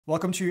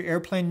Welcome to your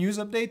airplane news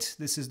update.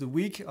 This is the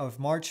week of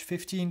March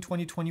 15,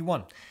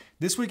 2021.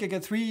 This week I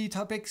got three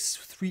topics,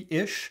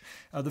 three-ish.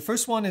 The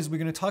first one is we're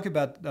going to talk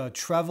about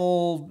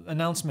travel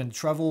announcement,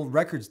 travel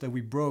records that we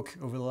broke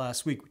over the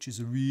last week, which is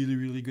a really,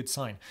 really good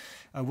sign.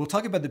 We'll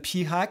talk about the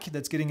PHAK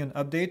that's getting an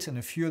update and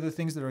a few other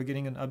things that are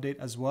getting an update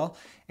as well.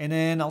 And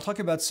then I'll talk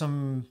about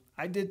some,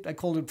 I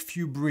called it a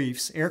few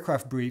briefs,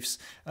 aircraft briefs.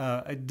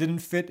 It didn't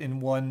fit in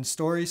one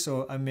story,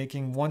 so I'm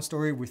making one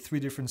story with three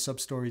different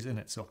sub-stories in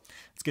it. So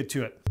let's get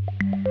to it.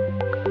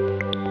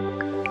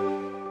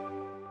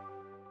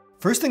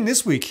 First thing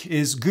this week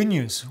is good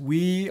news.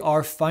 We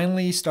are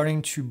finally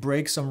starting to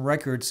break some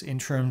records in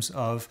terms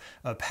of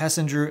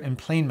passenger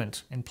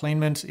enplanement.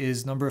 Enplanement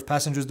is number of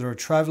passengers that are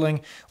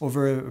traveling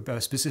over a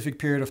specific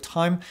period of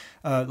time.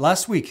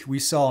 Last week, we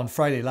saw on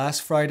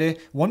last Friday,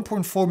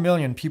 1.4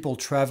 million people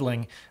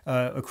traveling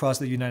across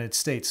the United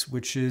States,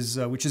 which is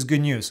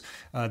good news.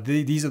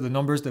 These are the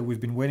numbers that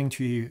we've been waiting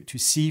to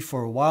see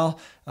for a while.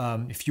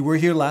 If you were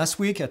here last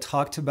week, I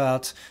talked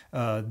about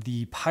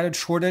the pilot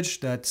shortage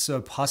that's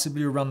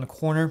possibly around the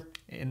corner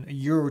in a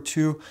year or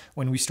two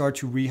when we start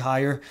to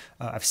rehire.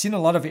 I've seen a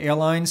lot of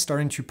airlines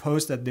starting to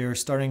post that they're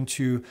starting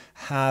to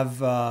have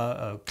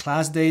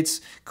class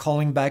dates,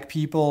 calling back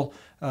people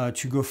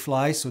to go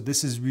fly. So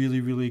this is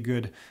really, really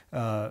good.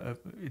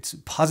 It's a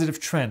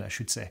positive trend, I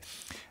should say.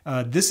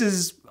 This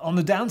is on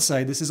the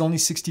downside. This is only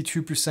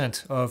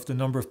 62% of the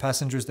number of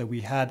passengers that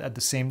we had at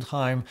the same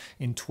time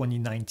in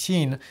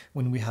 2019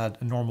 when we had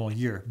a normal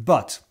year.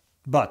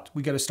 But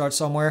we got to start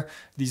somewhere.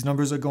 These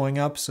numbers are going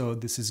up, so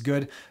this is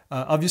good.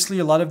 Obviously,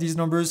 a lot of these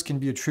numbers can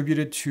be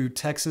attributed to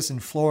Texas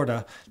and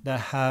Florida that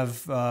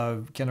have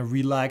kind of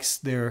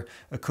relaxed their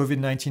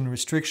COVID-19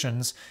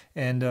 restrictions.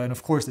 And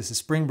of course, this is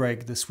spring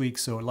break this week,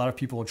 so a lot of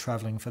people are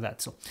traveling for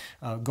that. So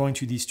going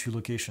to these two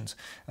locations.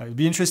 It'll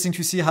be interesting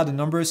to see how the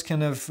numbers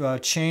kind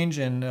of change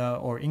and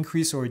or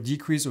increase or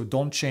decrease or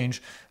don't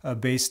change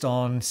based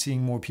on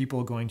seeing more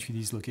people going to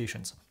these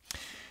locations.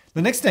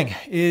 The next thing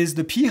is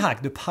the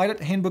PHAK, the Pilot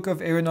Handbook of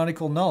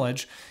Aeronautical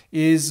Knowledge,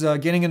 is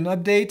getting an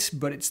update,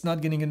 but it's not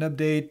getting an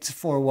update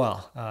for a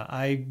while.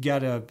 I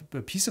got a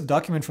piece of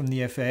document from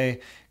the FAA,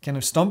 kind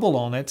of stumbled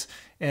on it,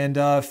 and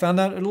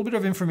found out a little bit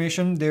of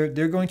information.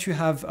 They're going to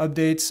have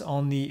updates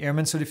on the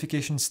Airman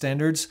Certification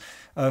Standards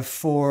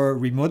for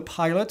remote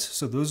pilots.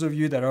 So those of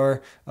you that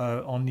are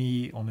on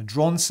the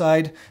drone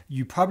side,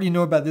 you probably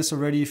know about this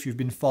already if you've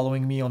been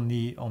following me on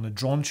the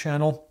drone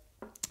channel.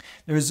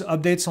 There's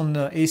updates on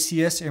the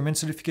ACS, Airman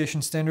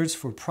Certification Standards,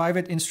 for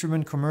private,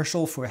 instrument,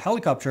 commercial, for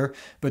helicopter,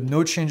 but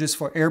no changes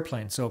for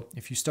airplane. So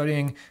if you're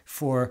studying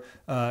for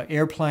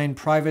airplane,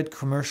 private,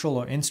 commercial,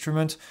 or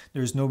instrument,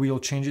 there's no real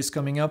changes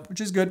coming up,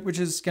 which is good, which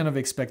is kind of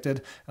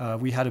expected.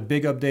 We had a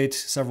big update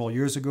several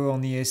years ago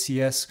on the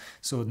ACS,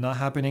 so not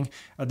happening.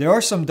 There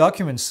are some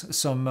documents,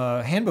 some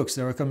handbooks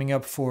that are coming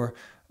up for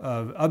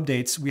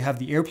updates. We have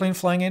the Airplane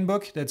Flying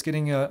Handbook that's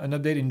getting an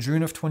update in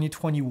June of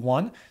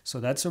 2021. So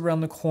that's around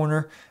the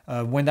corner.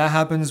 When that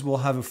happens, we'll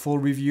have a full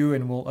review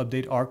and we'll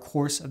update our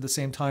course at the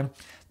same time.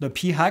 The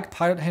PHAK,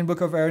 Pilot Handbook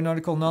of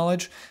Aeronautical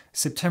Knowledge,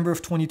 September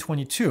of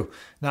 2022.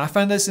 Now, I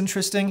find this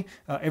interesting.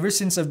 Ever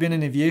since I've been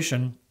in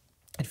aviation,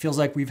 it feels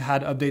like we've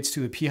had updates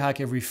to the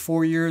PHAK every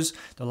 4 years.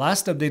 The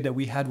last update that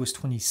we had was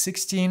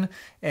 2016,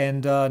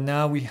 and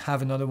now we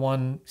have another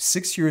one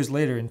 6 years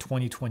later in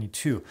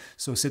 2022.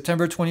 So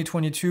September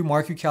 2022,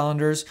 mark your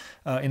calendars.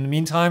 In the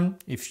meantime,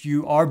 if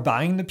you are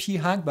buying the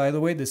PHAK, by the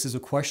way, this is a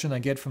question I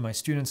get from my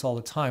students all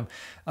the time.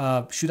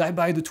 Should I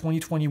buy the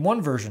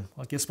 2021 version?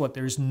 Well, guess what?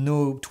 There's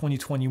no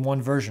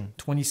 2021 version.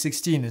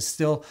 2016 is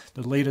still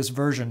the latest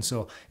version.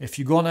 So if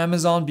you go on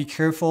Amazon, be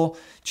careful.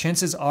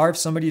 Chances are if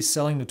somebody is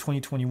selling the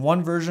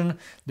 2021 version,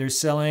 they're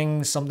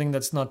selling something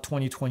that's not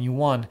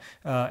 2021,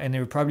 and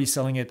they're probably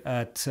selling it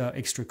at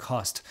extra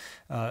cost.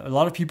 A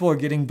lot of people are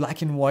getting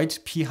black and white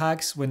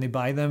PHAKs when they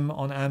buy them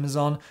on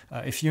Amazon.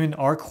 If you're in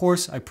our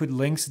course, I put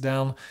links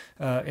down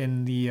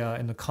in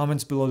the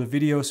comments below the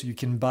video so you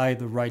can buy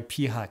the right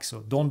PHAK.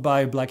 So don't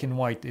buy black and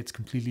white; it's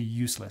completely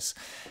useless.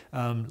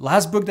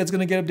 Last book that's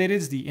going to get updated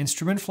is the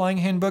Instrument Flying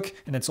Handbook,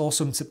 and it's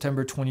also in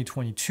September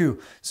 2022.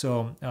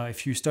 So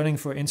if you're studying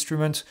for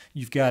instrument,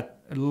 you've got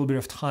a little bit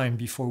of time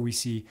before we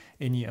see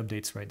any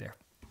updates right there.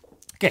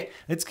 Okay,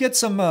 let's get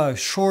some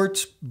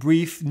short,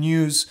 brief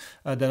news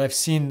that I've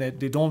seen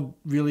that they don't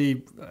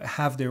really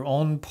have their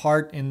own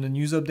part in the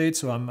news update,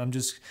 so I'm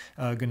just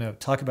going to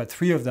talk about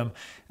three of them.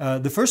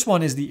 The first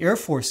one is the Air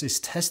Force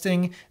is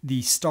testing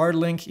the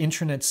Starlink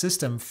internet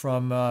system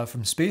from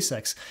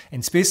SpaceX.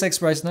 And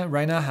SpaceX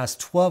right now has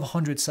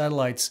 1,200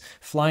 satellites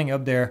flying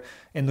up there,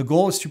 and the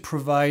goal is to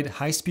provide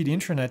high-speed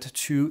internet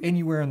to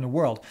anywhere in the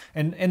world.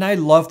 And I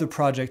love the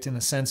project in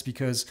a sense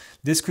because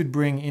this could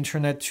bring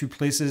internet to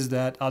places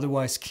that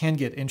otherwise can't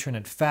get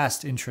internet,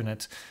 fast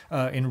internet,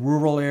 in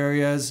rural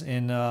areas,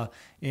 in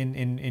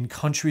in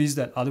countries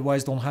that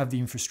otherwise don't have the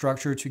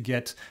infrastructure to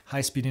get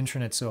high-speed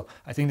internet. So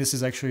I think this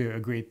is actually a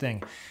great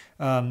thing.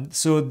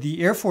 So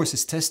the Air Force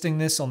is testing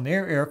this on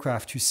their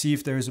aircraft to see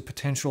if there is a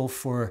potential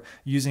for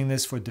using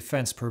this for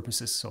defense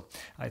purposes. So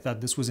I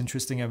thought this was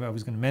interesting. I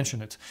was going to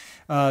mention it.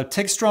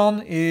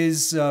 Textron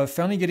is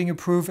finally getting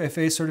approved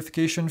FAA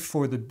certification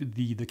for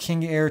the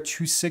King Air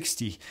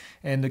 260.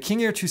 And the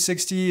King Air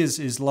 260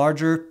 is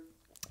larger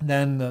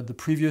than the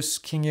previous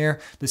King Air.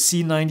 The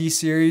C90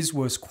 series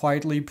was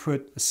quietly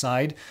put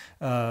aside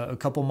a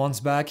couple months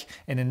back,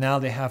 and then now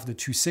they have the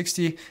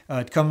 260.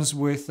 It comes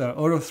with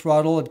auto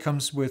throttle, it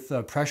comes with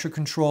pressure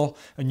control,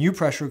 a new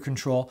pressure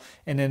control,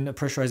 and then a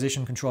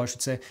pressurization control, I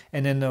should say,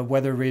 and then a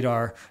weather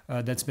radar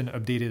that's been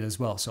updated as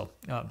well. So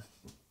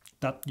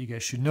that you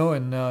guys should know.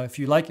 And if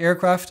you like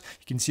aircraft,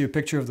 you can see a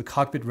picture of the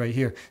cockpit right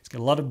here. It's got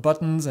a lot of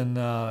buttons, and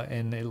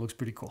it looks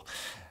pretty cool.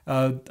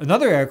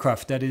 Another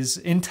aircraft that is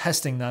in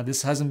testing now,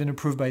 this hasn't been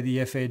approved by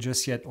the FAA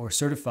just yet or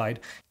certified,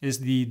 is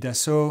the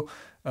Dassault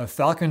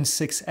Falcon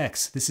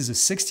 6X. This is a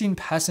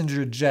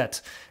 16-passenger jet,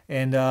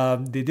 and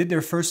they did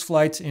their first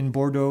flight in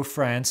Bordeaux,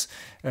 France,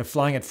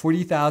 flying at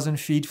 40,000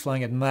 feet,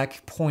 flying at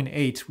Mach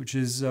 0.8, which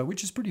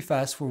is pretty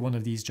fast for one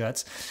of these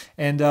jets.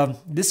 And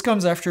this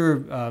comes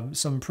after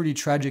some pretty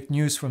tragic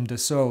news from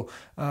Dassault,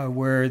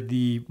 where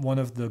one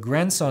of the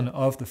grandson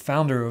of the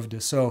founder of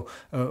Dassault,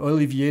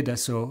 Olivier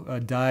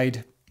Dassault,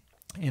 died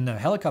in a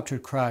helicopter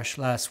crash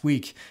last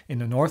week in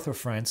the north of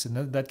France,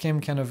 and that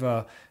came kind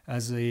of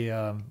as a,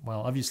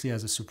 well, obviously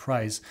as a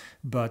surprise,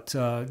 but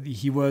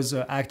he was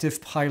an active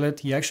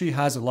pilot. He actually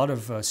has a lot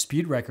of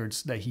speed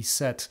records that he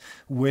set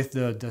with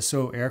the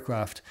Dassault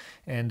aircraft,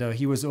 and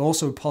he was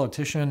also a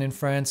politician in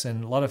France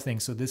and a lot of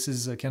things, so this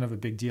is kind of a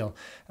big deal.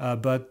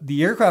 But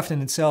the aircraft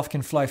in itself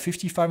can fly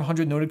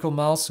 5,500 nautical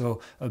miles, so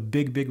a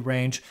big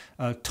range,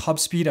 top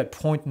speed at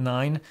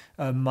 0.9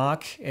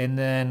 Mach, and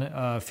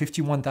then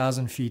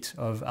 51,000 feet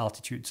of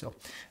altitude. So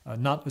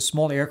not a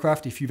small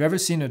aircraft. If you've ever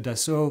seen a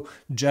Dassault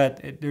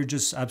jet, they're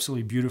just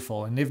absolutely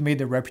beautiful, and they've made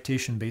their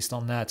reputation based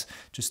on that.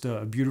 Just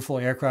a beautiful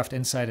aircraft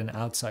inside and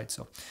outside.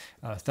 So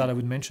I thought I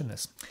would mention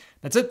this.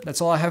 That's it. That's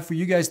all I have for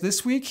you guys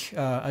this week.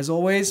 As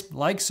always,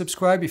 like,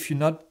 subscribe if you're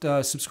not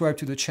subscribed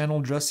to the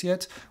channel just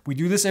yet. We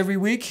do this every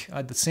week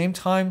at the same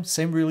time,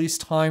 same release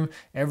time,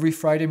 every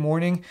Friday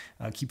morning.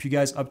 Keep you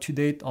guys up to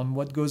date on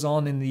what goes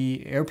on in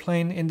the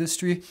airplane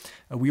industry.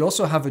 We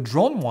also have a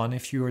drone one,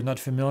 if you are not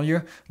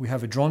familiar. We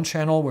have a drone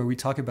channel where we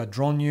talk about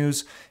drone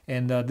news.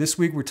 And this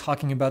week we're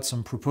talking about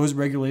some proposed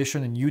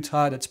regulation in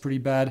Utah that's pretty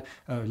bad.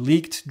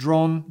 Leaked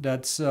drone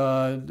that's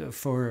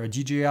for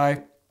DJI,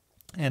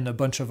 and a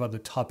bunch of other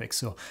topics.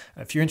 So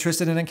if you're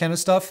interested in that kind of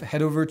stuff,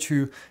 head over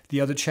to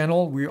the other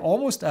channel. We're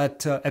almost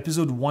at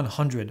episode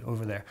 100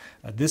 over there.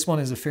 This one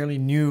is a fairly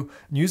new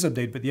news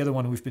update, but the other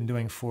one we've been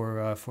doing for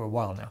a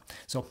while now.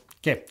 So,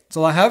 okay, that's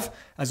all I have.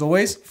 As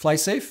always, fly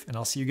safe, and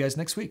I'll see you guys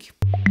next week.